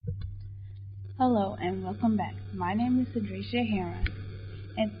Hello and welcome back. My name is Adricia Heron,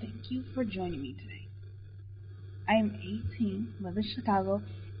 and thank you for joining me today. I am 18, live in Chicago,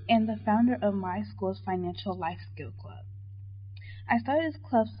 and the founder of my school's Financial Life Skill Club. I started this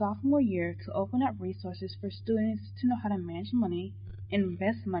club sophomore year to open up resources for students to know how to manage money,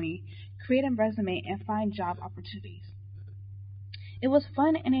 invest money, create a resume, and find job opportunities. It was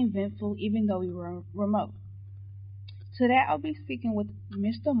fun and eventful even though we were remote. Today I'll be speaking with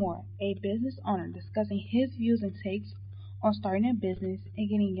Mr. Moore, a business owner, discussing his views and takes on starting a business and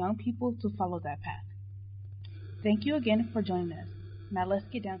getting young people to follow that path. Thank you again for joining us. Now let's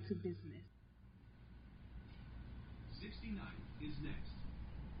get down to business. 69 is next.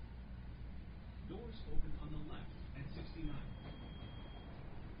 Doors open on the left at 69.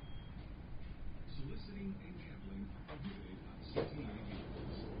 Soliciting and handling prohibited on 69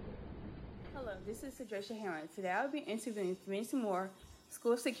 vehicles. Hello, this is Adricia Heron. Today I'll be interviewing Mr. Moore,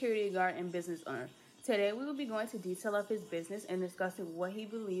 school security guard and business owner. Today we will be going to detail of his business and discussing what he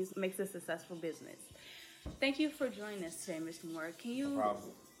believes makes a successful business. Thank you for joining us today, Mr. Moore. Can you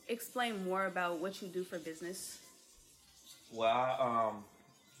explain more about what you do for business? Well, I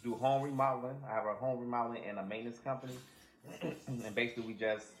do home remodeling. I have a home remodeling and a maintenance company. And basically we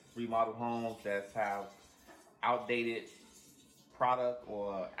just remodel homes that have outdated product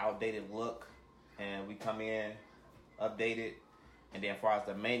or outdated look, and we come in, update it. And then as far as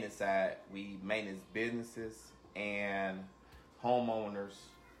the maintenance side, we maintenance businesses and homeowners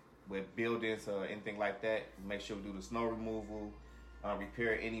with buildings or anything like that. We make sure we do the snow removal,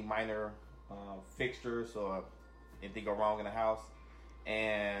 repair any minor fixtures or anything go wrong in the house,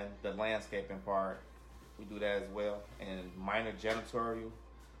 and the landscaping part, we do that as well, and minor janitorial.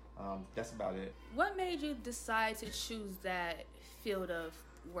 That's about it. What made you decide to choose that field of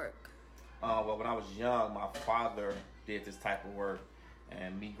work? Well, when I was young, my father did this type of work,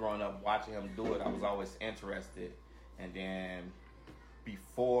 and me growing up watching him do it, I was always interested. And then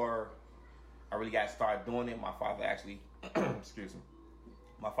before I really got started doing it, my father actually, excuse me,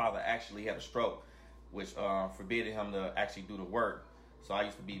 my father actually had a stroke, which forbade him to actually do the work. So I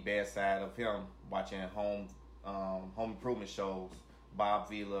used to be bedside of him watching home improvement shows, Bob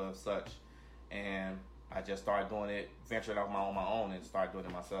Vila, such, and I just started doing it, ventured out on my own, and started doing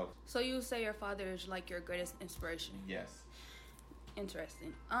it myself. So you would say your father is like your greatest inspiration? Yes.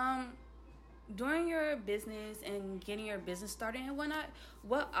 Interesting. During your business and getting your business started and whatnot,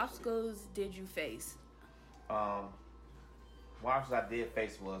 what obstacles did you face? What obstacles I did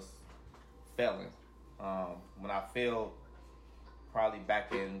face was failing. When I failed, probably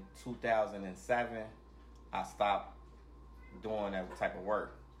back in 2007, I stopped doing that type of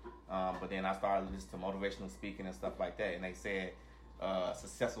work. But then I started listening to motivational speaking and stuff like that, and they said a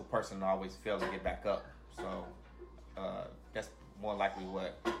successful person always fails to get back up. So that's more likely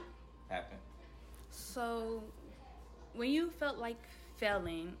what happened. So when you felt like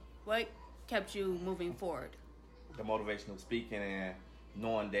failing, what kept you moving forward? The motivational speaking and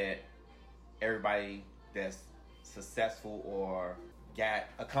knowing that everybody that's successful or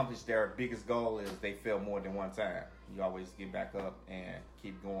accomplished their biggest goal is they fail more than one time. You always get back up and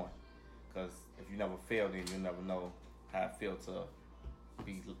keep going. Because if you never fail, then you'll never know how it feels to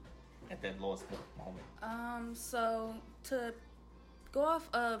be at that lowest moment. So to go off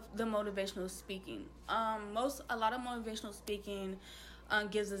of the motivational speaking, a lot of motivational speaking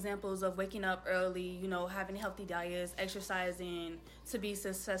gives examples of waking up early, having healthy diets, exercising to be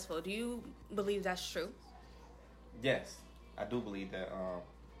successful. Do you believe that's true? Yes, I do believe that.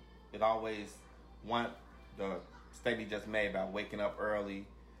 It always the statement you just made about waking up early,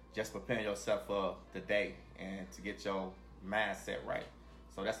 just preparing yourself for the day and to get your mindset right.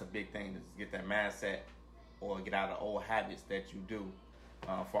 So that's a big thing, is get that mindset or get out of the old habits that you do.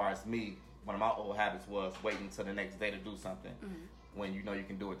 As far as me, one of my old habits was waiting until the next day to do something when you know you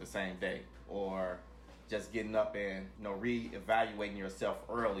can do it the same day, or just getting up and re-evaluating yourself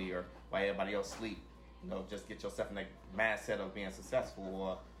earlier while everybody else sleep. Just get yourself in that mindset of being successful,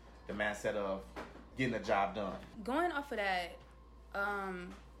 or the mindset of getting the job done. Going off of that,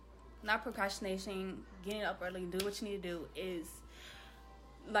 not procrastination, getting up early, do what you need to do is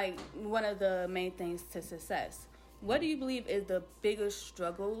like one of the main things to success. What do you believe is the biggest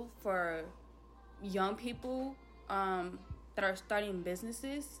struggle for young people that are starting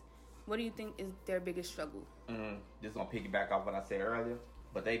businesses? What do you think is their biggest struggle? This is going to piggyback off what I said earlier,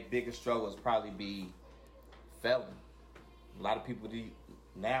 but their biggest struggle is probably be failing. A lot of people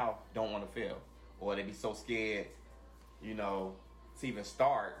now don't want to fail, or they be so scared, to even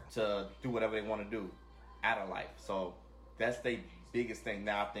start to do whatever they want to do out of life. So that's their biggest thing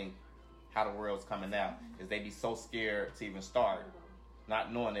now. I think how the world's coming now is they be so scared to even start,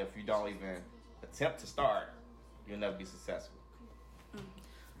 not knowing if you don't even attempt to start, you'll never be successful.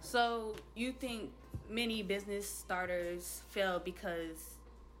 So you think many business starters fail because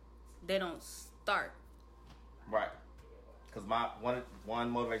they don't start? Right. Because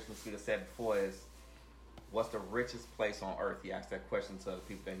one motivational speaker said before is, what's the richest place on earth? He asked that question to the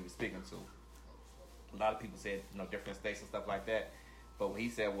people that he was speaking to. A lot of people said, different states and stuff like that. But what he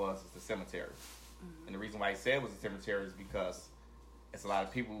said was, it's the cemetery. Mm-hmm. And the reason why he said it was the cemetery is because it's a lot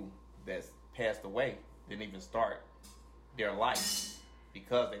of people that's passed away didn't even start their life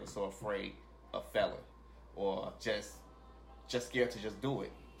because they were so afraid of failing or just scared to just do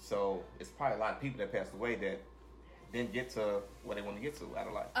it. So it's probably a lot of people that passed away that didn't get to where they want to get to out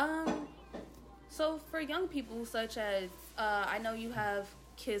of life. So for young people such as, I know you have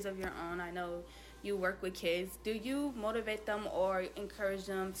kids of your own. I know you work with kids. Do you motivate them or encourage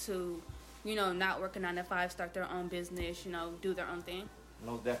them to, not work a 9-to-5, start their own business, do their own thing?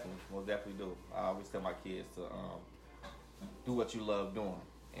 Most definitely do. I always tell my kids to do what you love doing,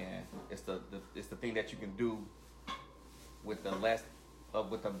 and it's the thing that you can do with the less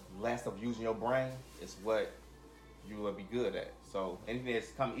of using your brain is what you will be good at. So anything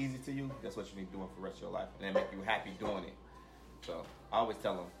that's come easy to you, that's what you need doing for the rest of your life, and that make you happy doing it. So I always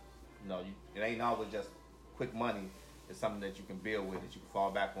tell them, it ain't always just quick money. It's something that you can build with, that you can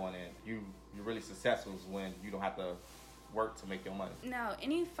fall back on, and you're really successful when you don't have to work to make your money. Now,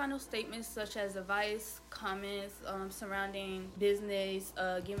 any final statements such as advice, comments surrounding business,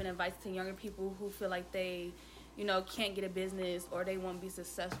 giving advice to younger people who feel like they, can't get a business or they won't be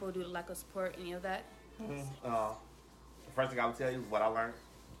successful due to lack of support, any of that? Mm-hmm. The first thing I would tell you is what I learned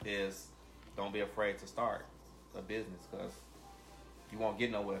is don't be afraid to start a business because you won't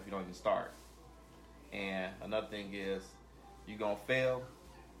get nowhere if you don't even start. And another thing is you're going to fail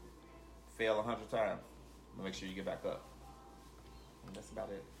 100 times. Make sure you get back up. And that's about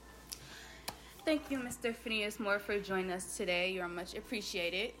it. Thank you, Mr. Phineas Moore, for joining us today. You're much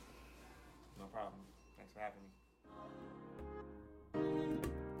appreciated. No problem. Thanks for having me.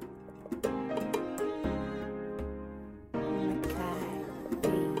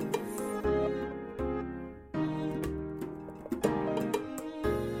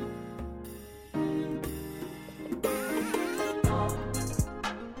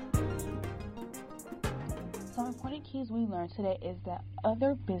 Some important keys we learned today is that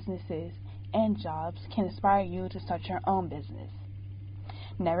other businesses and jobs can inspire you to start your own business.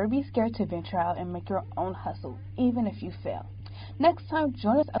 Never be scared to venture out and make your own hustle, even if you fail. Next time,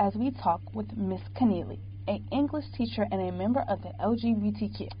 join us as we talk with Miss Keneally, an English teacher and a member of the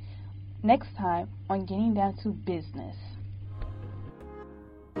LGBTQ. Next time on Getting Down to Business.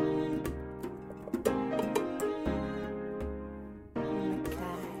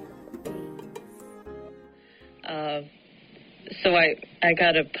 So I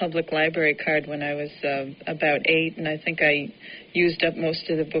got a public library card when I was about 8, and I think I used up most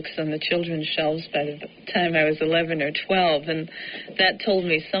of the books on the children's shelves by the time I was 11 or 12, and that told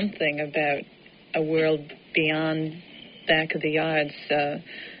me something about a world beyond back of the yards.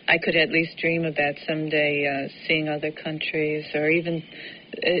 I could at least dream about someday seeing other countries, or even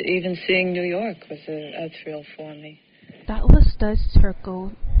seeing New York was a thrill for me. That was Studs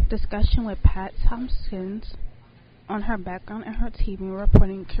Circle discussion with Pat Tompkins on her background and her TV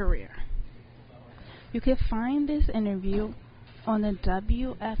reporting career. You can find this interview on the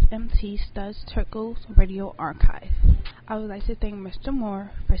WFMT Studs Circles radio archive. I would like to thank Mr.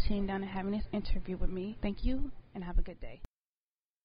 Moore for sitting down and having this interview with me. Thank you and have a good day.